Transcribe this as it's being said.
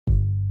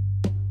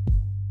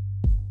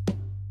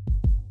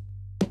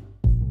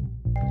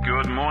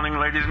Good morning,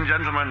 ladies and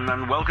gentlemen,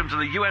 and welcome to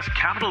the US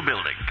Capitol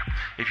building.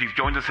 If you've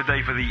joined us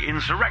today for the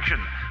insurrection,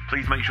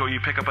 please make sure you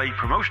pick up a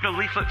promotional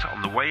leaflet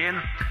on the way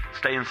in,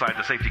 stay inside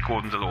the safety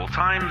cordons at all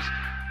times,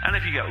 and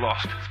if you get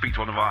lost, speak to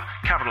one of our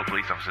Capitol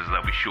police officers.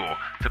 They'll be sure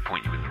to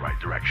point you in the right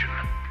direction.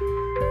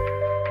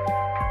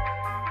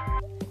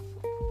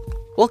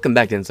 Welcome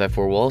back to Inside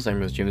Four Walls. I'm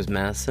your host, James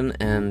Madison,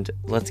 and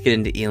let's get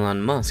into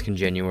Elon Musk on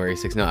January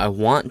 6th. Now, I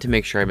want to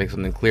make sure I make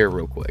something clear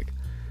real quick.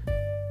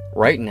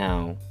 Right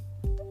now,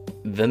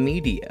 the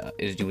media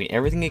is doing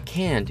everything it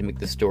can to make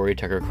the story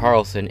Tucker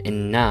Carlson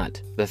and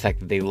not the fact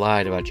that they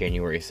lied about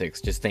January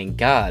 6th. Just thank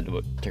God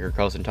what Tucker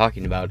Carlson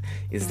talking about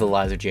is the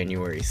lies of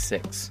January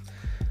 6th.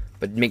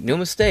 But make no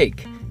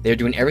mistake, they're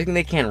doing everything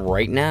they can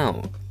right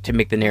now to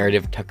make the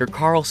narrative Tucker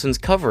Carlson's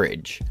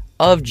coverage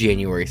of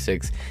January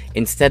 6th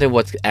instead of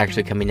what's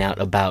actually coming out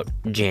about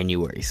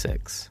January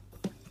 6th.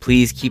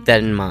 Please keep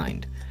that in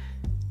mind.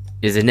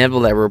 It is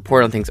inevitable that we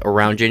report on things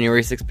around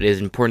January 6th, but it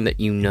is important that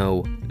you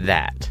know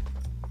that.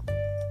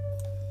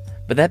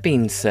 But that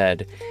being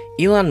said,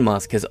 Elon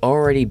Musk has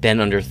already been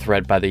under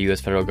threat by the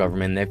US federal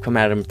government. They've come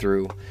at him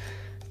through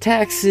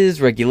taxes,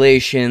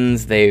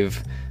 regulations,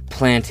 they've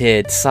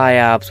planted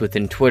psyops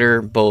within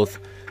Twitter, both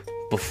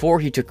before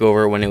he took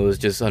over when it was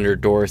just under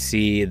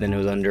Dorsey, then it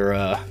was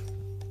under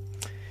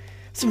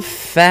some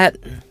fat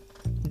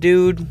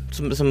dude,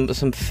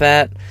 some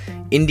fat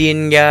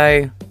Indian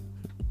guy,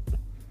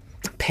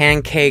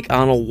 pancake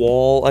on a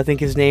wall, I think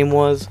his name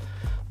was.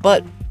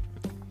 But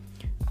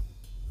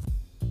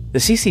the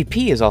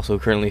CCP is also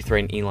currently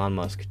threatening Elon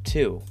Musk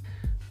too.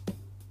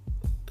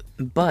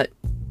 But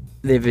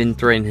they've been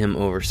threatening him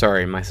over.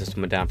 Sorry, my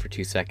system went down for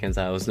 2 seconds.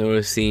 I was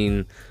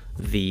noticing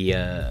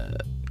I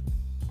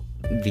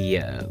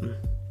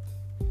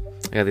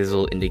got these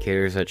little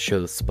indicators that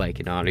show the spike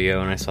in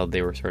audio, and I saw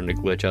they were starting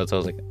to glitch out, so I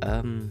was like,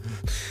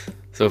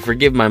 So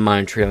forgive my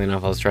mind trailing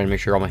off. I was trying to make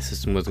sure all my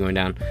system was going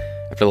down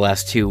after the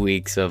last 2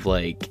 weeks of,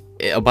 like...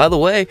 Oh, by the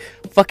way,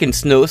 fucking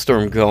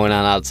snowstorm going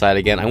on outside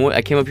again.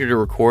 I came up here to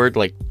record,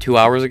 2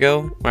 hours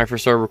ago, when I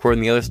first started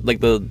recording the other,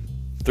 the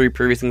 3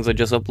 previous things I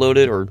just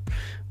uploaded, or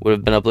would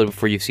have been uploaded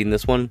before you've seen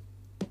this one.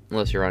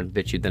 Unless you're on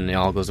BitChute, then it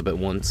all goes up at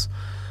once.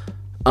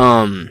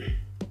 I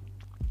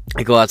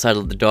go outside,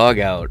 let the dog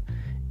out,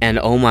 and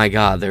oh my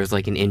god, there's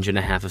an inch and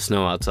a half of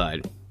snow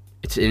outside.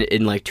 It's in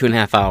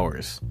 2.5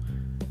 hours.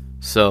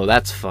 So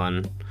that's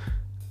fun.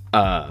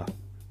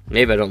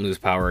 Maybe I don't lose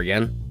power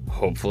again.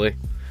 Hopefully.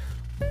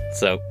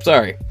 So,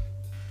 sorry.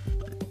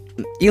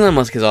 Elon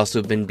Musk has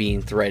also been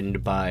being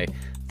threatened by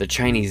the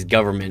Chinese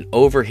government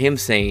over him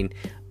saying,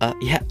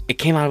 yeah, it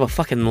came out of a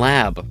fucking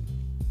lab.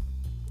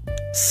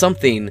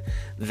 Something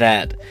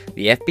that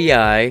the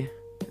FBI,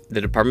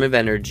 the Department of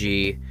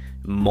Energy,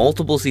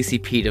 multiple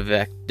CCP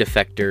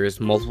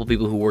defectors, multiple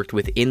people who worked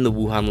within the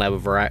Wuhan lab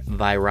of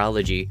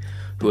virology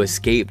who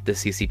escaped the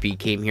CCP,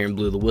 came here and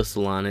blew the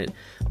whistle on it,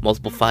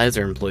 multiple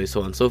Pfizer employees,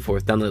 so on and so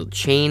forth, down the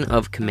chain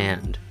of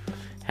command,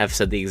 have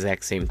said the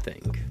exact same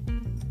thing.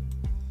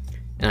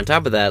 And on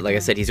top of that, like I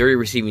said, he's already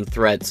receiving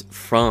threats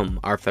from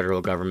our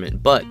federal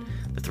government, but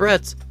the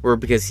threats were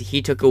because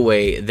he took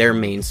away their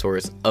main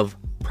source of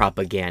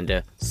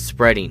propaganda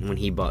spreading when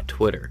he bought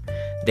Twitter.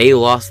 They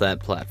lost that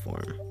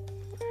platform.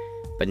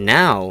 But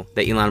now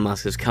that Elon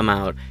Musk has come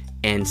out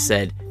and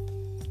said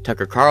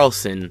Tucker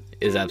Carlson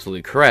is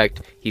absolutely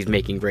correct, he's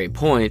making great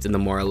points, and the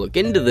more I look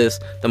into this,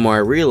 the more I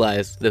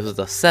realize this was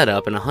a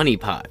setup and a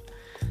honeypot.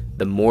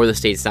 The more the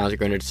state sounds are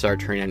going to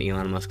start turning on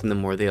Elon Musk, and the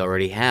more they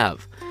already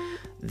have.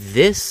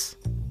 This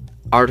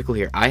article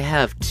here, I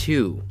have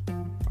 2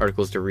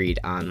 articles to read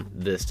on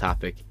this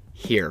topic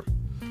here.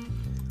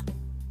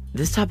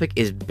 This topic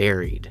is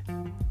buried.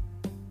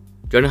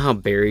 Do you know how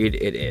buried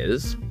it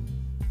is?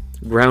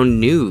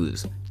 Ground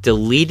News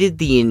deleted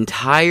the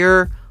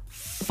entire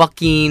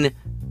fucking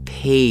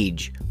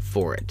page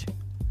for it.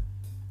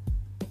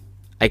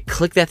 I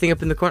clicked that thing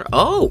up in the corner.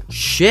 Oh,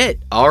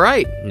 shit.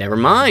 Alright, never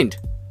mind.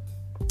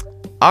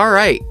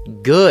 Alright,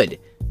 good.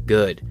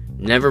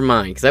 Never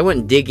mind. Because I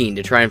went digging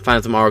to try and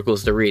find some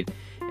articles to read,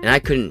 and I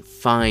couldn't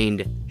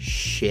find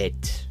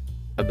shit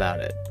about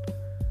it.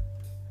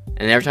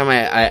 And every time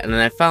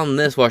I found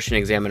this Washington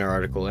Examiner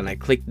article, and I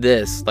clicked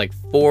this 4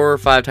 or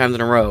 5 times in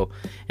a row,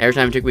 and every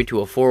time it took me to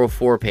a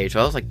 404 page, so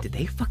I was like, did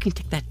they fucking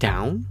take that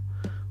down?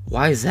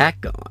 Why is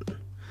that gone?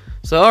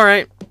 So,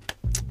 alright,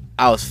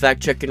 I was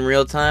fact-checking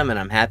real time, and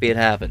I'm happy it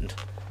happened.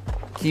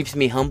 Keeps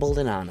me humbled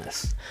and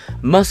honest.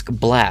 Musk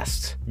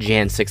blasts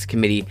Jan 6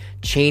 committee,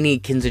 Cheney,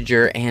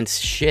 Kinzinger, and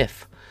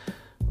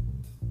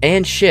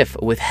Schiff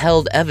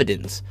withheld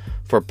evidence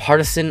for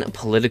partisan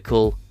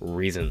political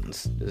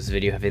reasons. Does this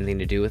video have anything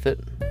to do with it?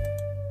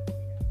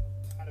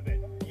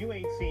 You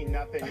ain't seen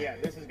nothing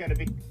yet. This is gonna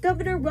be...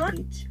 Governor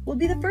Ron will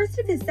be the first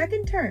of his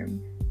second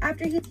term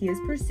after he is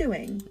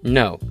pursuing.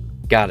 No.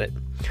 Got it.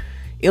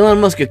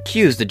 Elon Musk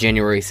accused the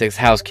January 6th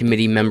House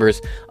committee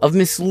members of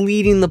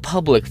misleading the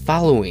public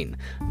following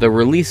the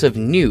release of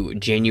new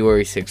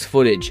January 6th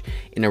footage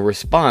in a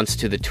response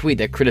to the tweet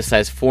that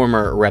criticized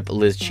former Rep.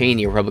 Liz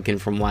Cheney, a Republican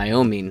from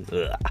Wyoming,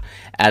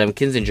 Adam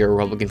Kinzinger, a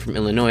Republican from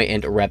Illinois,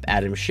 and Rep.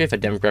 Adam Schiff, a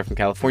Democrat from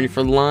California,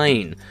 for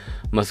lying.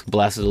 Musk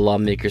blasted the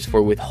lawmakers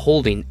for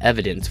withholding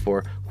evidence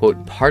for,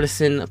 quote,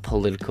 partisan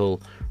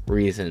political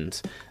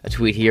reasons. A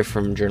tweet here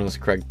from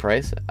journalist Craig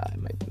Price. I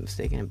might be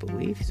mistaken. I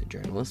believe he's a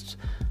journalist.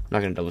 I'm not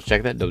going to double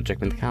check that. Double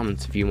check me in the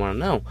comments if you want to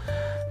know.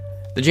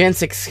 The Jan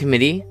 6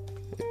 committee,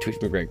 tweet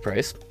from Greg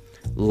Price,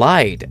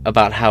 lied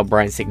about how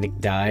Brian Sicknick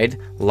died,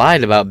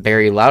 lied about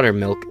Barry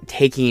Loudermilk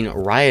taking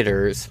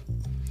rioters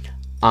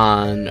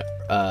on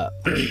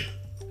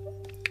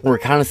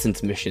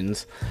reconnaissance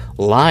missions,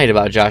 lied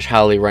about Josh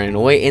Hawley running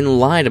away, and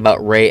lied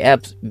about Ray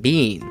Epps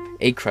being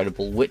a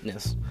credible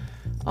witness.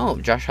 Oh,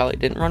 Josh Hawley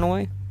didn't run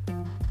away?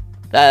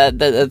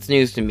 That's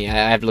news to me.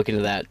 I have to look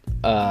into that.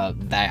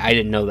 I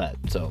didn't know that,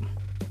 so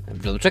I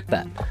have to check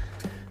that.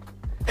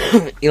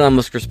 Elon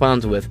Musk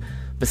responds with,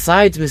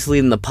 besides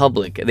misleading the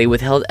public, they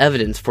withheld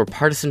evidence for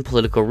partisan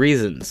political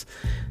reasons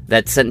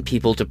that sent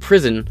people to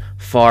prison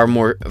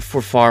for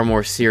far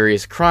more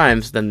serious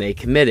crimes than they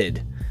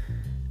committed.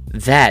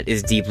 That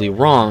is deeply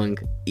wrong,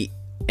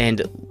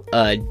 and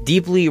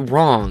deeply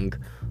wrong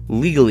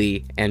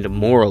legally and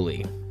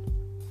morally.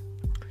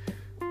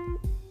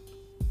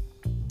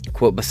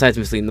 Quote, besides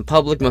misleading the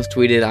public, Musk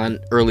tweeted on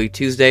early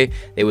Tuesday,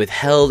 they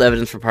withheld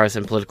evidence for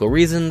partisan political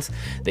reasons.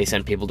 They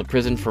sent people to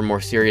prison for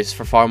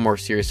far more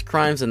serious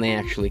crimes than they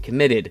actually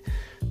committed.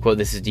 Quote,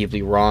 this is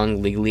deeply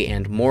wrong, legally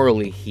and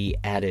morally, he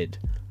added.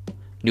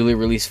 Newly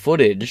released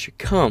footage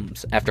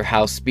comes after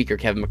House Speaker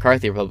Kevin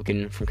McCarthy, a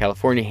Republican from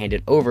California,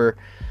 handed it over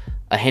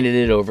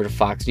to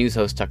Fox News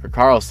host Tucker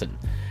Carlson.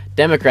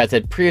 Democrats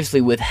had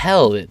previously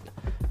withheld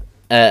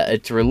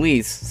its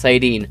release,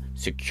 citing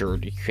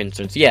security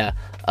concerns. Yeah,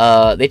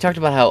 they talked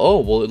about how,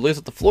 it lays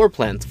out the floor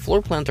plans. The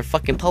floor plans are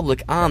fucking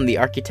public on the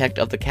Architect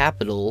of the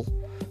Capitol.gov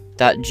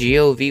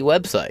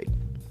website.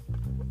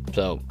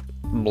 So,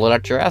 blow it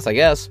out your ass, I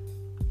guess.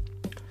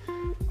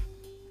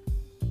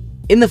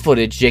 In the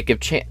footage, Jacob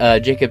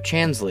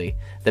Chansley,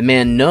 the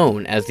man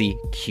known as the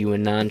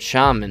QAnon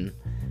Shaman,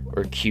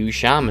 or Q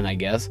Shaman, I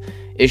guess,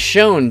 is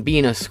shown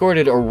being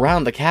escorted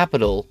around the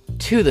Capitol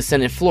to the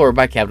Senate floor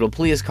by Capitol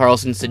Police.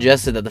 Carlson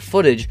suggested that the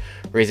footage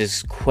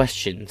raises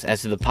questions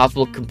as to the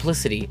possible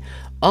complicity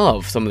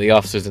of some of the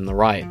officers in the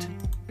riot.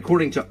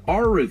 According to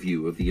our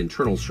review of the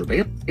internal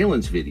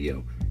surveillance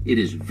video, it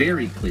is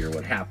very clear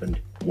what happened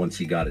once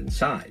he got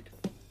inside.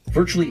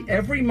 Virtually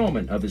every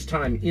moment of his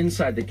time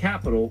inside the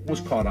Capitol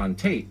was caught on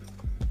tape.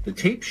 The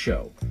tapes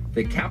show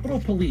that Capitol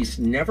Police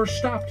never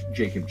stopped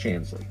Jacob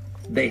Chansley.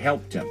 They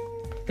helped him.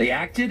 They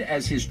acted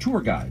as his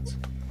tour guides.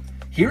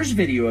 Here's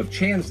video of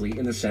Chansley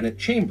in the Senate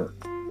chamber.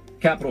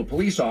 Capitol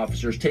Police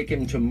officers take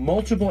him to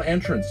multiple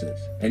entrances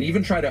and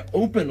even try to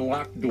open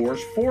locked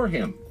doors for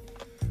him.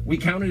 We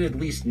counted at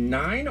least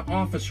 9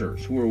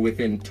 officers who were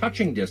within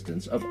touching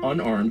distance of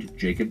unarmed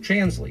Jacob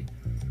Chansley.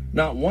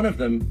 Not one of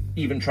them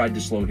even tried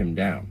to slow him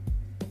down.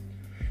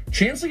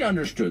 Chansley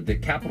understood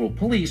that Capitol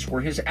Police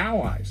were his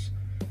allies.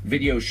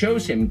 Video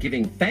shows him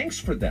giving thanks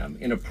for them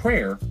in a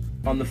prayer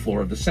on the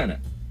floor of the Senate.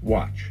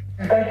 Watch.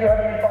 Thank you,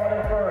 Heavenly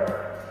Father,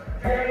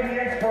 for giving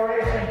the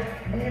inspiration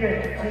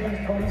needed to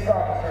these police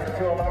officers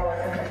to allow us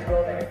in this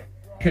building.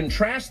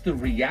 Contrast the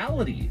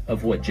reality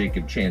of what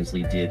Jacob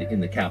Chansley did in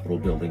the Capitol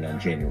building on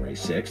January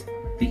 6th,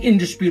 the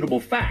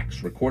indisputable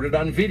facts recorded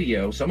on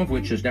video, some of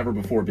which has never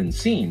before been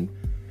seen,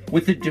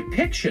 with the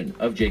depiction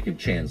of Jacob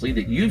Chansley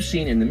that you've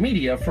seen in the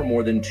media for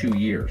more than 2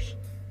 years.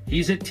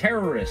 He's a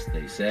terrorist,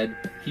 they said.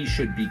 He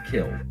should be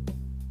killed.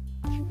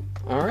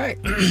 All right,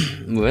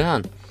 moving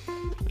on.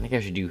 I think I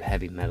should do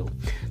heavy metal.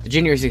 The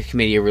January 6th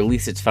Committee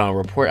released its final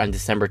report on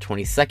December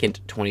 22nd,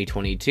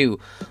 2022,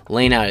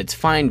 laying out its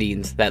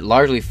findings that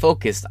largely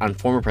focused on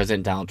former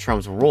President Donald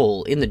Trump's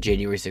role in the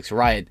January 6th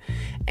riot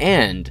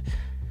and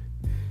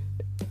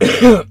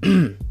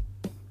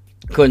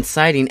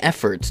coinciding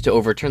efforts to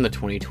overturn the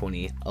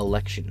 2020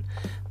 election.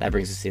 That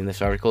brings us in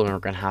this article, and we're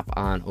going to hop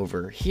on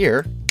over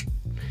here.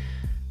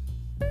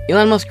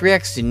 Elon Musk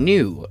reacts to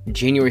new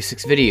January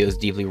 6 videos,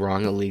 deeply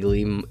wrong,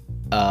 illegally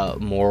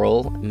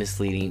moral,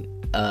 misleading,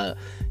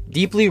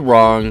 deeply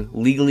wrong,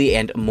 legally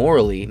and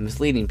morally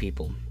misleading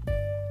people.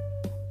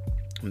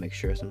 I'll make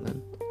sure of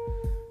something.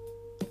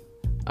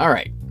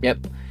 Alright, yep.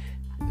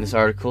 This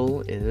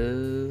article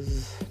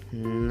is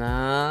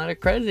not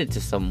accredited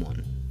to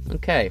someone.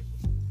 Okay.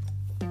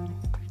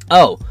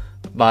 Oh,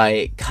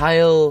 by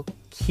Kyle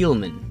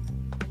Keelman.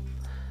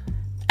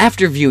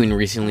 After viewing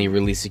recently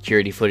released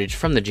security footage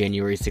from the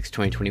January 6,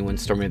 2021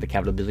 storming of the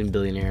Capitol building,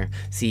 billionaire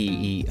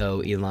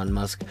CEO Elon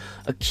Musk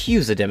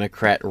accused the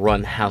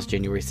Democrat-run House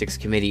January 6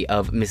 committee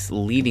of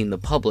misleading the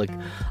public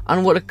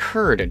on what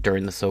occurred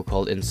during the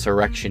so-called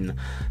insurrection.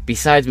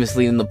 Besides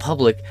misleading the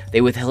public,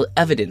 they withheld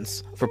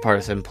evidence for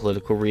partisan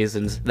political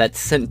reasons that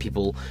sent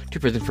people to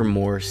prison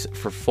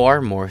for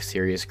far more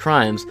serious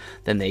crimes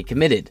than they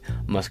committed.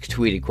 Musk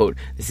tweeted, quote,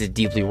 "This is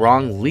deeply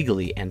wrong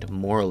legally and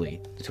morally."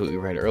 That's what we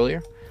read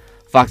earlier.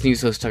 Fox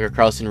News host Tucker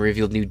Carlson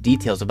revealed new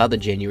details about the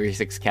January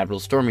 6 Capitol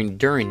storming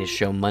during his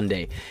show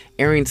Monday,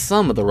 airing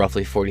some of the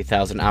roughly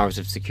 40,000 hours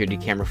of security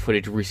camera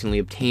footage recently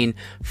obtained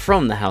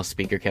from the House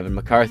Speaker Kevin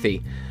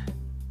McCarthy.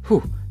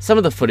 Some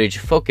of the footage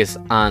focused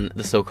on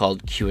the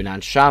so-called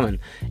QAnon shaman,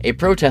 a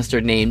protester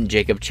named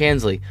Jacob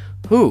Chansley,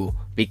 who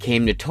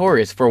became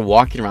notorious for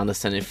walking around the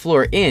Senate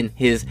floor in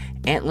his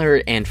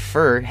antler and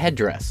fur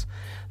headdress.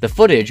 The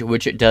footage,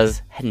 which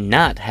does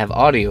not have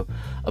audio,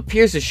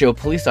 appears to show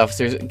police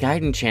officers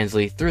guiding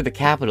Chansley through the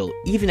Capitol,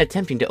 even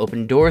attempting to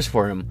open doors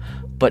for him,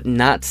 but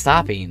not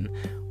stopping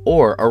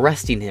or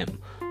arresting him.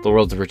 The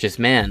world's richest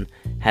man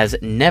has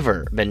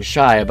never been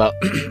shy about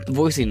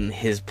voicing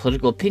his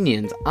political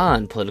opinions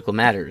on political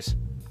matters.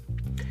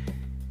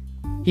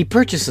 He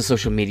purchased the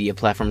social media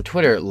platform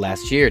Twitter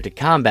last year to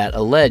combat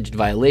alleged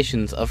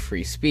violations of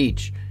free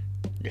speech.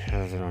 It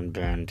hasn't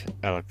unbanned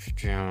Alex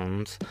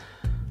Jones.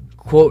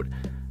 Quote,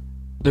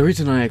 "The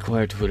reason I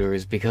acquired Twitter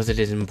is because it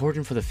is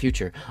important for the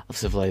future of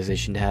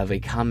civilization to have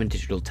a common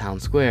digital town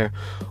square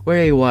where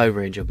a wide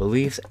range of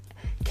beliefs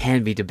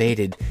can be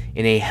debated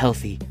in a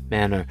healthy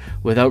manner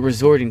without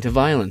resorting to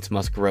violence,"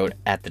 Musk wrote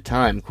at the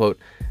time. Quote,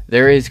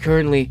 "There is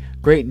currently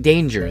great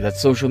danger that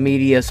social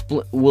media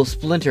will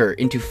splinter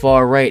into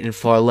far-right and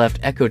far-left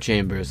echo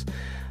chambers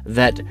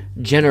that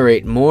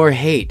generate more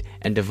hate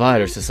and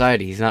divide our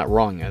society." He's not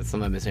wrong. That's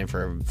something I've been saying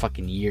for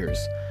fucking years.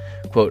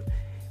 Quote,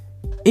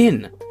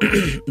 "In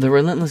the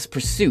relentless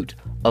pursuit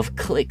of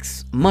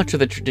clicks, much of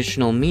the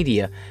traditional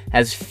media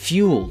has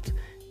fueled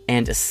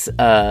and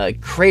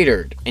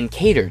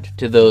catered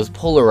to those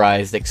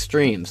polarized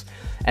extremes,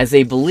 as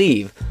they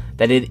believe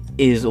that it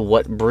is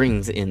what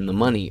brings in the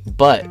money.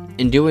 But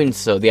in doing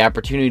so, the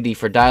opportunity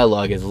for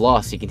dialogue is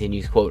lost." He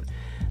continues, quote,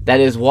 "That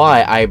is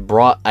why I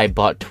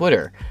bought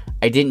Twitter.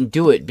 I didn't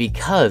do it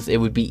because it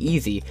would be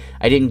easy.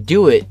 I didn't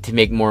do it to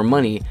make more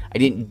money. I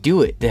didn't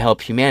do it to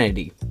help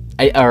humanity.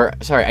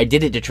 I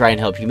did it to try and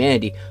help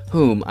humanity,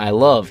 whom I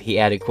love," he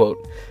added, quote,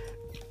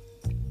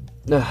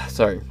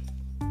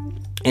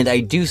 "And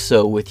I do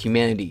so with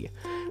humanity.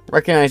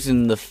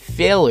 Recognizing the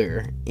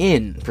failure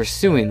in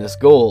pursuing this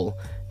goal,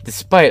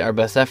 despite our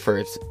best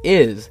efforts,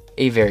 is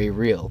a very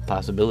real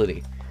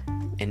possibility."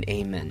 And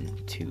amen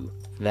to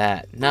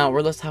that. Now,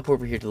 let's hop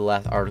over here to the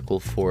last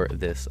article for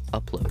this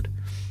upload.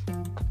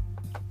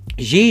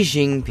 Xi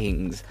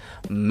Jinping's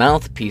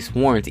mouthpiece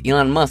warns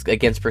Elon Musk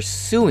against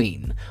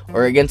pushing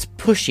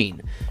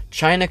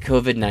China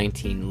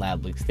COVID-19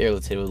 lab leaks. There,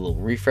 let's hit a little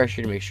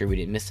refresher to make sure we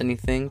didn't miss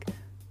anything.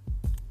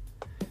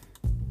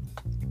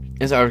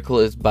 This article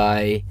is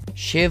by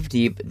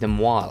Shivdeep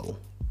Damwal.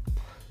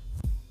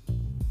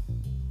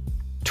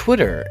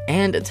 Twitter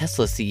and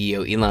Tesla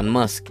CEO Elon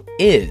Musk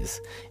is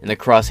in the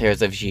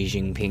crosshairs of Xi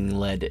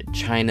Jinping-led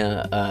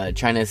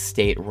China's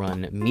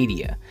state-run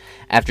media,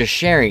 after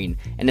sharing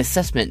an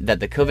assessment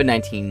that the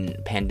COVID-19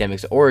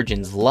 pandemic's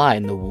origins lie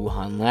in the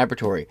Wuhan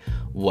laboratory.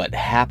 What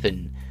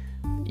happened?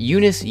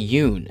 Eunice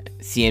Yoon,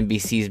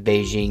 CNBC's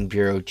Beijing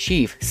bureau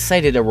chief,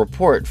 cited a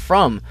report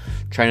from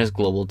China's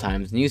Global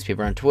Times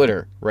newspaper on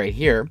Twitter. Right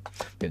here,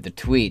 we have the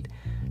tweet.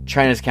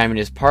 China's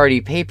Communist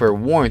Party paper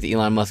warns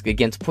Elon Musk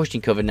against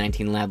pushing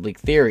COVID-19 lab leak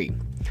theory.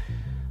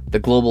 The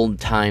Global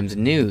Times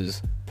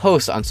News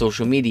posts on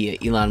social media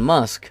Elon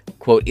Musk,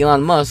 quote,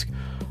 "Elon Musk,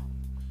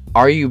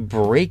 are you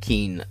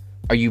breaking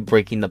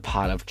the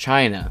pot of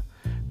China?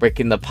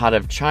 Breaking the pot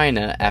of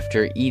China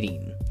after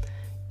eating.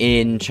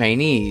 In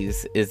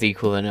Chinese is the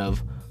equivalent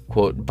of,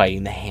 quote,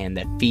 biting the hand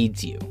that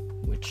feeds you,"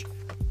 which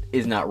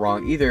is not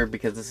wrong either,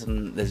 because this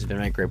has been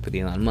my gripe with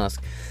Elon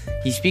Musk.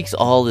 He speaks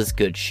all this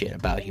good shit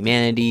about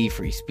humanity,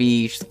 free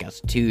speech, the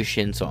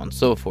Constitution, so on and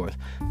so forth.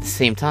 At the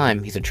same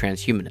time, he's a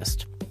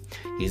transhumanist.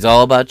 He's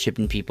all about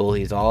chipping people.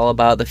 He's all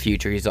about the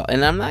future.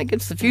 And I'm not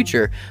against the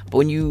future, but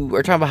when you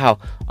are talking about how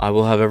I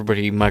will have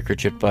everybody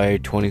microchipped by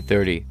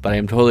 2030, but I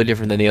am totally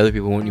different than the other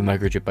people who want you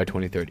microchipped by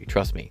 2030.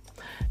 Trust me.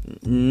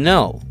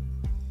 No.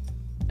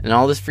 And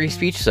all this free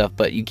speech stuff,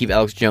 but you keep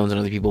Alex Jones and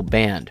other people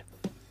banned.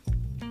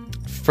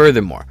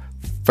 Furthermore,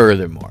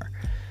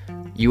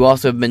 you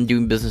also have been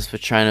doing business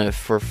with China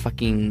for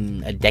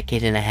fucking a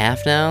decade and a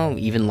half now,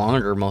 even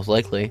longer, most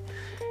likely.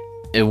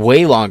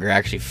 Way longer,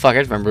 actually. Fuck, I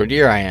remember what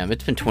year I am.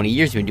 It's been 20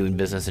 years you've been doing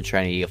business in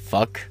China, you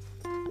fuck.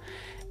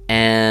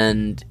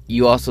 And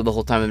you also, the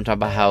whole time, have been talking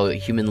about how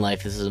human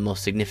life is the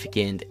most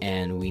significant,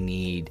 and we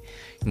need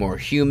more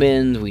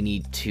humans, we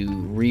need to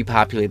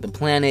repopulate the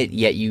planet,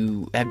 yet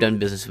you have done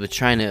business with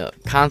China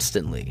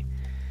constantly.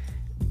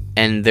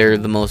 And they're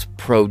the most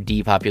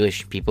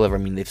pro-depopulation people ever. I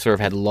mean, they've sort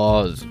of had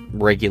laws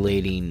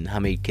regulating how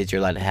many kids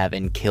you're allowed to have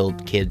and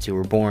killed kids who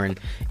were born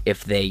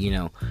if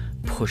they,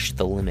 push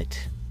the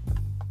limit.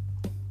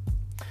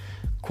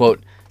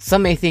 Quote,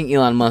 some may think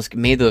Elon Musk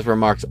made those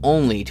remarks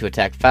only to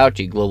attack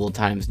Fauci, Global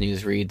Times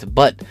News reads,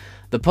 but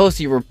the posts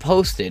he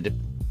reposted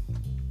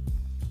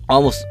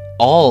almost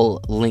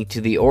all linked to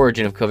the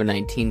origin of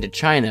COVID-19 to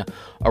China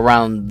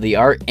around the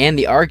and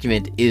the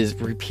argument is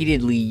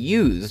repeatedly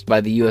used by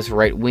the US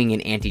right-wing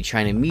and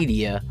anti-China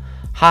media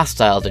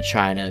hostile to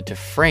China to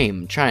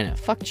frame China.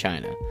 Fuck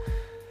China.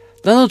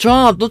 Donald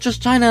Trump, not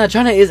just China.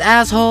 China is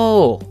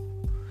asshole.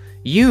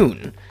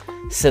 Yoon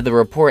said the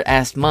report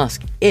asked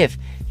Musk if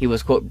he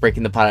was, quote,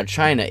 breaking the pot of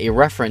China, a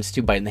reference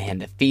to biting the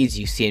hand that feeds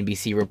you.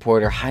 CNBC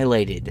reporter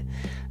highlighted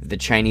the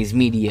Chinese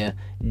media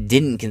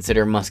didn't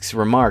consider Musk's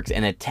remarks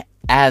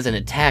as an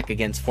attack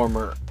against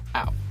former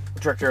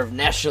director of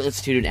National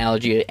Institute of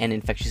Allergy and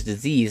Infectious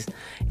Disease,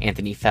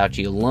 Anthony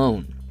Fauci,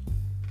 alone.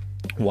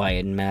 Why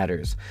it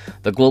matters.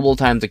 The Global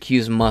Times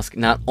accused Musk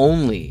not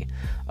only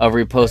of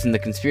reposting the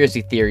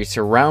conspiracy theory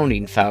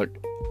surrounding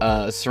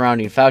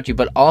Fauci,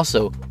 but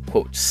also,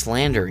 quote,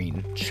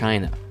 slandering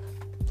China.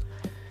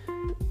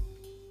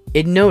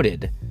 It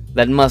noted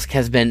that Musk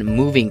has been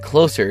moving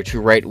closer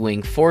to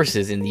right-wing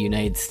forces in the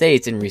United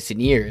States in recent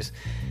years.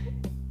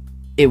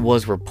 It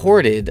was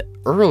reported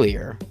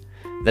earlier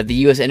that the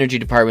U.S. Energy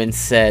Department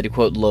said,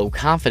 quote, low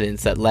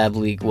confidence that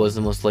LABLEAK was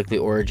the most likely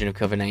origin of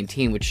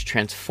COVID-19, which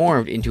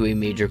transformed into a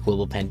major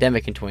global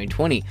pandemic in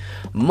 2020.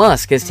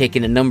 Musk has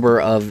taken a number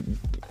of,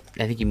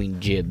 I think you mean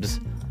jibs,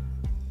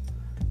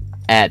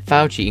 at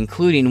Fauci,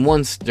 including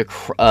once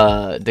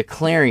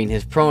declaring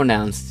his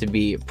pronouns to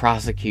be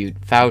prosecute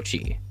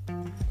Fauci.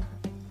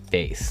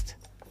 Based.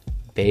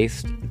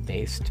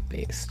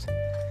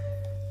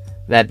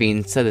 That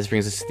being said, this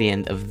brings us to the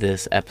end of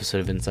this episode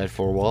of Inside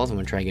Four Walls. I'm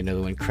going to try and get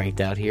another one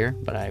cranked out here,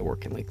 but I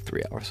work in like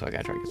 3 hours, so I got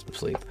to try and get some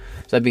sleep.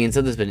 So that being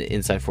said, this has been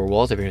Inside Four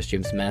Walls. I've been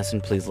James Madison.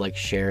 Please like,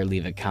 share,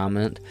 leave a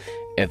comment.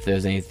 If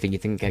there's anything you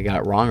think I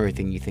got wrong or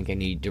anything you think I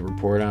need to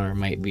report on or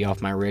might be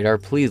off my radar,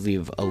 please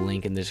leave a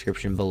link in the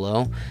description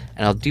below,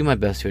 and I'll do my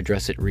best to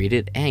address it, read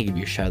it, and give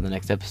you a shout in the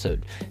next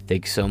episode.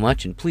 Thanks so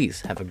much, and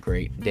please have a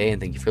great day, and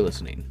thank you for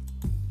listening.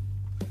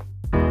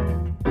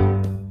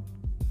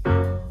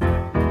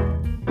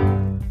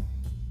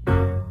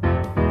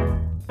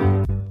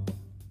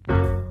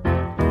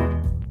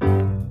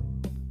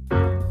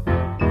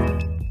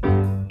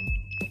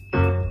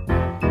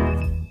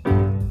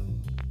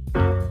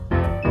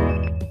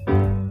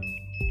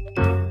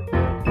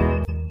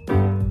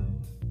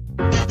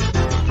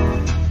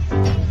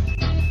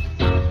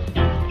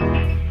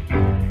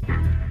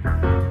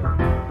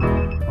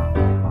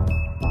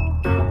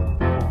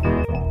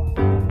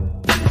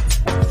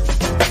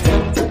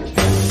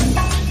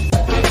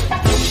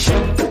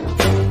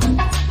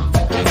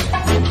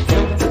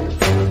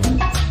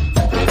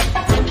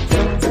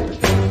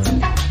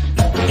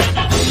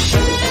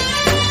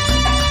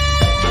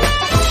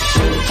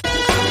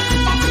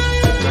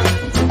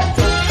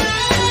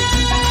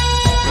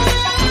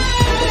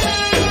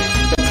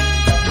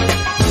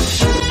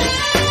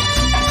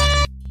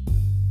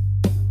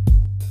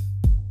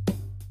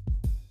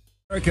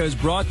 America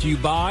is brought to you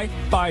by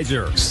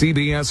Pfizer.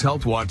 CBS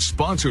Health Watch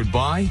sponsored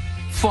by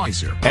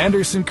Pfizer.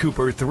 Anderson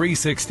Cooper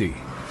 360.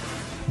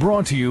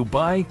 Brought to you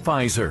by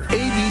Pfizer.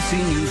 ABC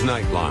News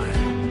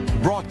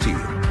Nightline. Brought to you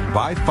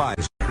by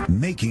Pfizer.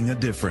 Making a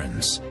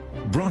difference.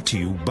 Brought to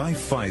you by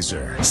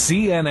Pfizer.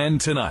 CNN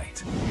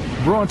Tonight.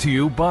 Brought to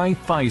you by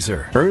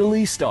Pfizer.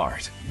 Early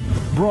Start.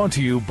 Brought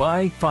to you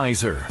by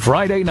Pfizer.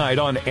 Friday night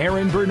on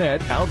Aaron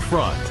Burnett Out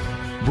Front.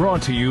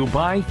 Brought to you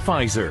by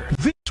Pfizer.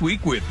 This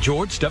Week with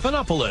George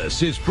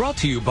Stephanopoulos is brought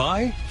to you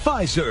by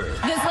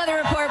Pfizer. This weather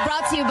report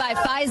brought to you by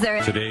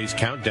Pfizer. Today's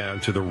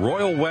countdown to the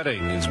royal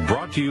wedding is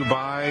brought to you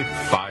by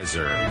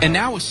Pfizer. And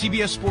now a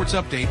CBS Sports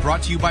Update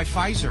brought to you by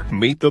Pfizer.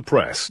 Meet the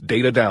Press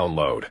Data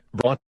Download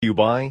brought to you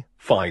by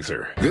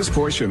Pfizer. This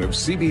portion of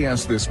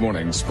CBS This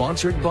Morning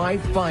sponsored by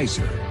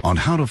Pfizer. On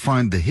how to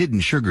find the hidden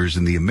sugars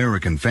in the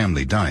American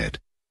family diet,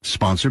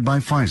 sponsored by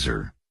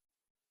Pfizer.